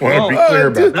just want to be clear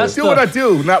about this. Do what I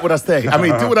do, not what I say. I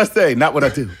mean, do what I say, not what I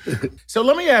do. So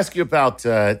let me ask you about,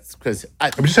 because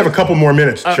we just have a couple more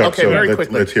minutes, Chuck. Okay, very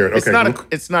quickly. Let's hear it. Okay.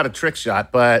 It's not a trick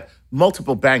shot, but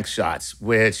multiple bank shots,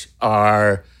 which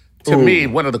are, to me,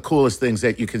 one of the coolest things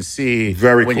that you can see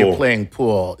when you're playing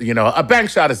pool. A bank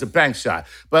shot is a bank shot.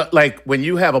 But like when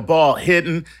you have a ball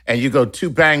hidden and you go 2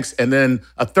 banks and then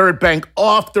a third bank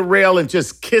off the rail and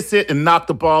just kiss it and knock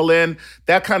the ball in,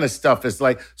 that kind of stuff is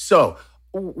like, so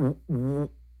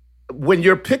when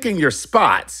you're picking your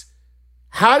spots,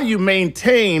 how do you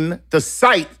maintain the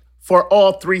sight for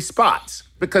all 3 spots?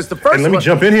 Because the first and let me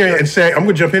jump in here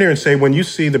and say, when you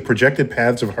see the projected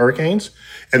paths of hurricanes,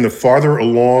 and the farther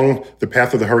along the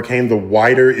path of the hurricane, the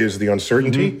wider is the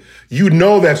uncertainty. You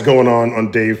know that's going on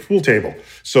Dave's pool table.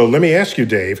 So let me ask you,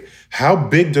 Dave, how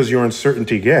big does your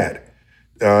uncertainty get?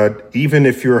 Even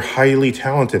if you're highly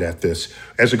talented at this,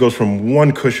 as it goes from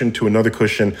one cushion to another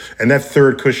cushion, and that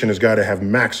third cushion has got to have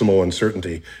maximal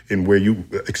uncertainty in where you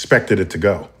expected it to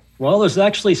go. Well, there's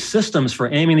actually systems for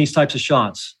aiming these types of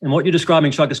shots. And what you're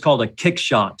describing, Chuck, is called a kick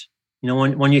shot.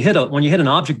 When you hit an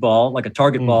object ball, like a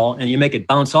target ball, and you make it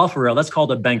bounce off a rail, that's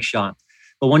called a bank shot.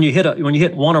 But when you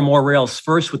hit one or more rails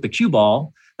first with the cue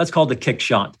ball, that's called the kick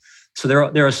shot. So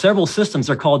there are several systems.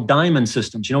 They're called diamond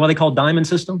systems. You know why they call diamond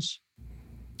systems?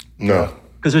 No.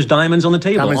 Because there's diamonds on the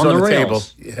table, on the rails.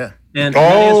 rails. Yeah. And that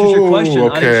answers your question.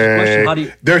 Okay. How do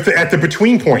you... They're at the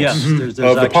between points there's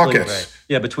of the actually, pockets.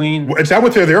 Yeah, between. Is that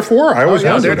what they're there for? I always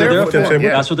they're there for.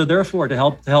 That's what they're there for, to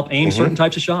help aim certain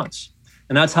types of shots.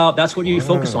 And that's what you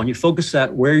focus on. You focus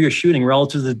at where you're shooting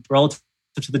relative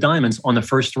to the diamonds on the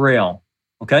first rail.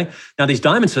 Okay. Now these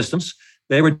diamond systems,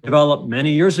 they were developed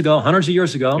many years ago, hundreds of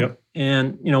years ago. Yep.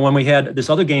 And when we had this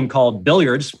other game called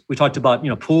billiards, we talked about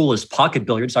pool is pocket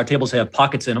billiards. Our tables have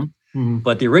pockets in them,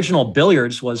 but the original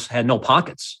billiards had no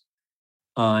pockets.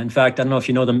 In fact, I don't know if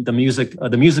you know the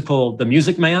musical The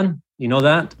Music Man. You know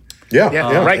that?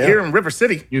 Yeah. Right here in River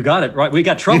City. You got it, right? We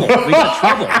got trouble. You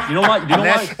know what?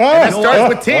 That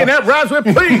starts with T and that rhymes with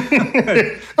P.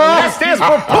 That stands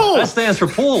for pool. That stands for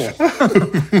pool.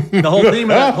 The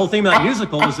whole theme of that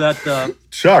musical was that.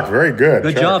 Chuck, very good.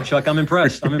 Good job, Chuck. I'm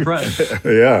impressed.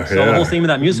 Yeah. So the whole theme of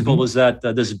that musical was that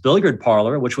this billiard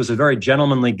parlor, which was a very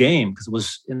gentlemanly game,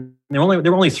 because there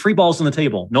were only 3 balls on the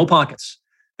table, no pockets.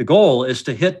 The goal is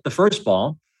to hit the first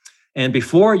ball. And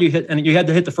before you hit, and you had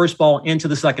to hit the first ball into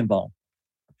the second ball.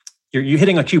 You're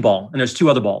hitting a cue ball, and there's 2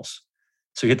 other balls.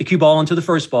 So you hit the cue ball into the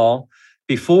first ball.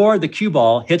 Before the cue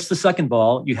ball hits the second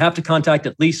ball, you have to contact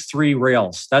at least 3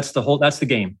 rails. That's the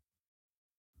game.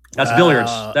 That's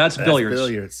billiards. That's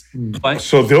billiards. Right?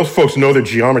 So those folks know their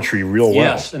geometry real well.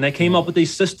 Yes, and they came up with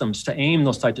these systems to aim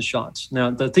those types of shots.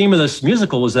 Now, the theme of this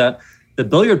musical was that the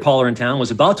billiard parlor in town was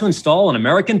about to install an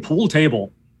American pool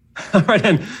table. Right,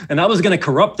 and that was going to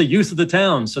corrupt the youth of the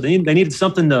town. So they needed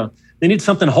something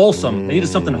wholesome. They needed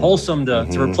something wholesome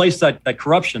to replace that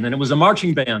corruption. And it was a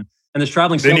marching band. And this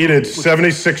traveling. They needed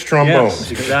 76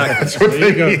 trombones. Yes, exactly. That's what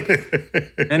they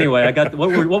needed. Anyway,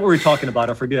 what were we talking about?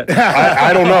 I forget.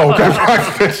 I don't know. I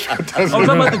was talking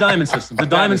about the diamond system. The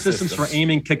diamond systems for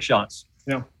aiming kick shots.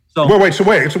 Yeah. So wait. So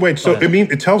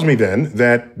it tells me then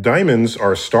that diamonds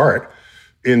are a start.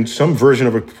 In some version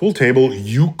of a pool table,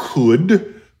 you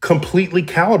could completely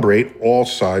calibrate all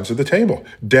sides of the table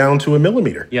down to a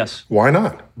millimeter. Yes. Why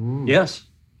not? Yes.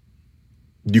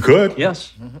 You could.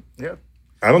 Yes. Mm-hmm. Yeah.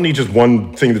 I don't need just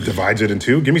one thing that divides it in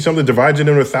two. Give me something that divides it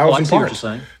into 1,000 I see parts. what you're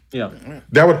saying. Yeah.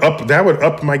 That would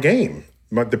up my game,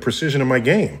 the precision of my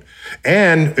game.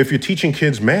 And if you're teaching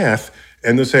kids math,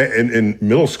 and they say in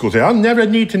middle school, say, I'll never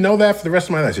need to know that for the rest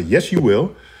of my life. I say, yes, you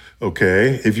will.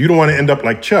 Okay, if you don't want to end up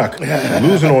like Chuck,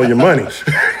 losing all your money.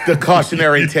 The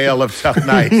cautionary tale of Chuck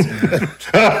Nice.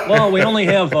 Well, we only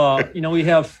have,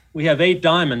 we have 8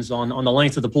 diamonds on the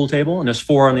length of the pool table, and there's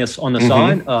 4 on the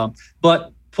side.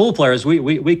 But pool players,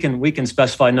 we can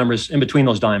specify numbers in between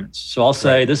those diamonds. So I'll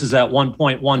say this is at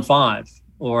 1.15,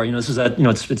 or this is at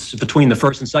it's between the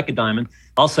first and second diamond.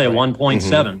 I'll say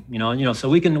 1.7. So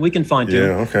we can fine tune.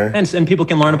 Yeah, okay. And people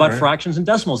can learn about fractions and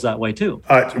decimals that way too.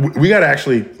 We got to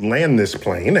actually land this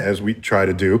plane as we try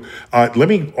to do. Let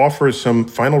me offer some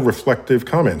final reflective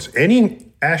comments.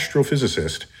 Any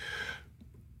astrophysicist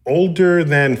older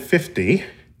than 50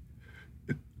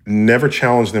 never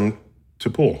challenged them to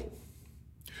pool.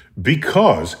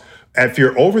 Because if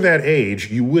you're over that age,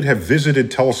 you would have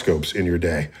visited telescopes in your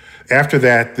day. After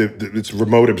that, it's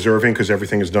remote observing because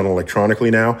everything is done electronically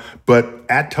now. But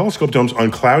at telescope domes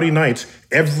on cloudy nights,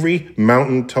 every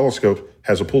mountain telescope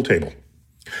has a pool table.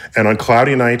 And on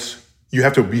cloudy nights, you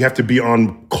have to be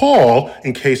on call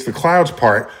in case the clouds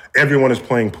part. Everyone is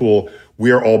playing pool.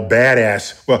 We are all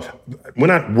badass. Well, we're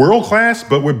not world class,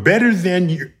 but we're better than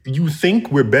you think.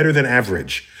 We're better than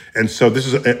average. And so this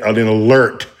is an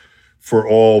alert for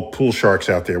all pool sharks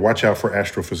out there. Watch out for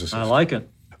astrophysicists. I like it.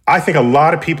 I think a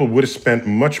lot of people would have spent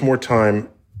much more time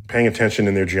paying attention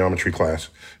in their geometry class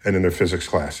and in their physics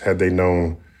class had they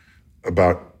known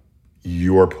about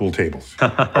your pool tables.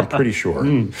 I'm pretty sure.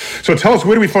 So tell us,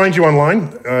 where do we find you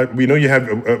online? We know you have,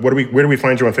 where do we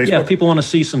find you on Facebook? Yeah, if people want to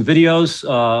see some videos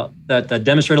that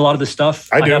demonstrate a lot of this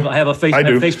stuff. I have a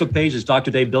Facebook page, it's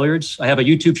Dr. Dave Billiards. I have a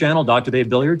YouTube channel, Dr. Dave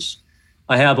Billiards.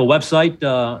 I have a website,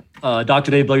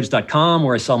 drdavebilliards.com,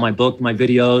 where I sell my book, my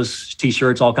videos,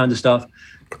 T-shirts, all kinds of stuff.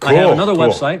 Cool, I have another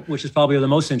website, which is probably of the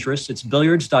most interest. It's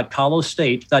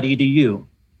billiards.colostate.edu.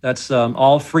 That's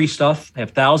all free stuff. I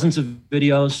have thousands of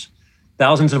videos,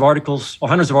 thousands of articles, or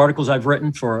hundreds of articles I've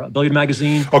written for Billiard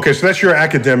Magazine. Okay, so that's your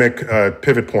academic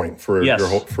pivot point for your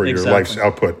life's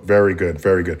output. Very good,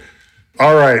 very good.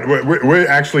 All right, we're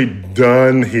actually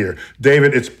done here.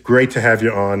 David, it's great to have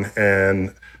you on,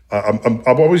 and I'm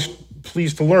always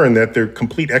pleased to learn that they're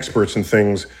complete experts in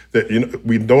things that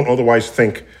we don't otherwise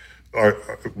think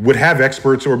would have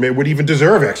experts or would even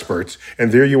deserve experts.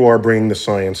 And there you are, bringing the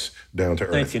science down to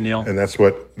earth. Thank you, Neil. And that's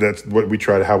what we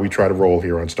try to roll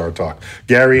here on Star Talk.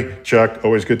 Gary, Chuck,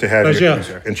 always good to have you.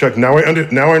 Sure. And Chuck, now I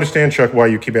understand, Chuck, why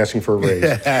you keep asking for a raise.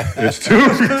 It's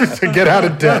to get out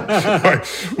of debt. All right.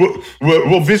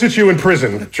 We'll visit you in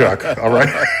prison, Chuck. All right.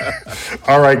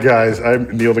 All right, guys.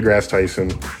 I'm Neil deGrasse Tyson,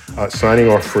 signing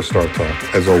off for Star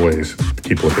Talk. As always,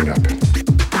 keep looking up.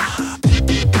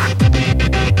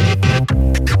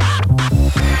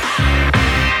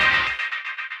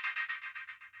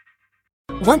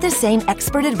 Want the same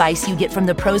expert advice you get from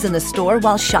the pros in the store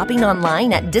while shopping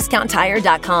online at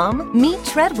DiscountTire.com? Meet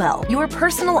Treadwell, your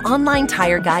personal online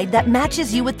tire guide that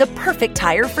matches you with the perfect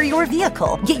tire for your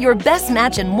vehicle. Get your best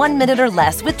match in 1 minute or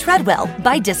less with Treadwell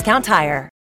by Discount Tire.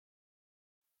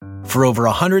 For over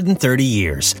 130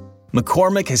 years,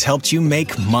 McCormick has helped you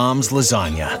make Mom's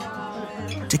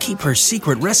lasagna to keep her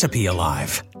secret recipe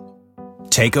alive.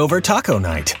 Take over taco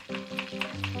night,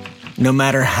 no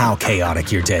matter how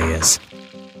chaotic your day is.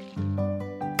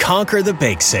 Conquer the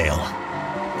bake sale,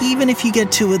 even if you get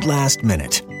to it last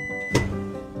minute.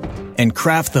 And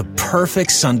craft the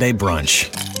perfect Sunday brunch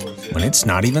when it's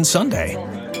not even Sunday.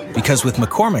 Because with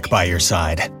McCormick by your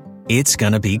side, it's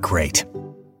gonna be great.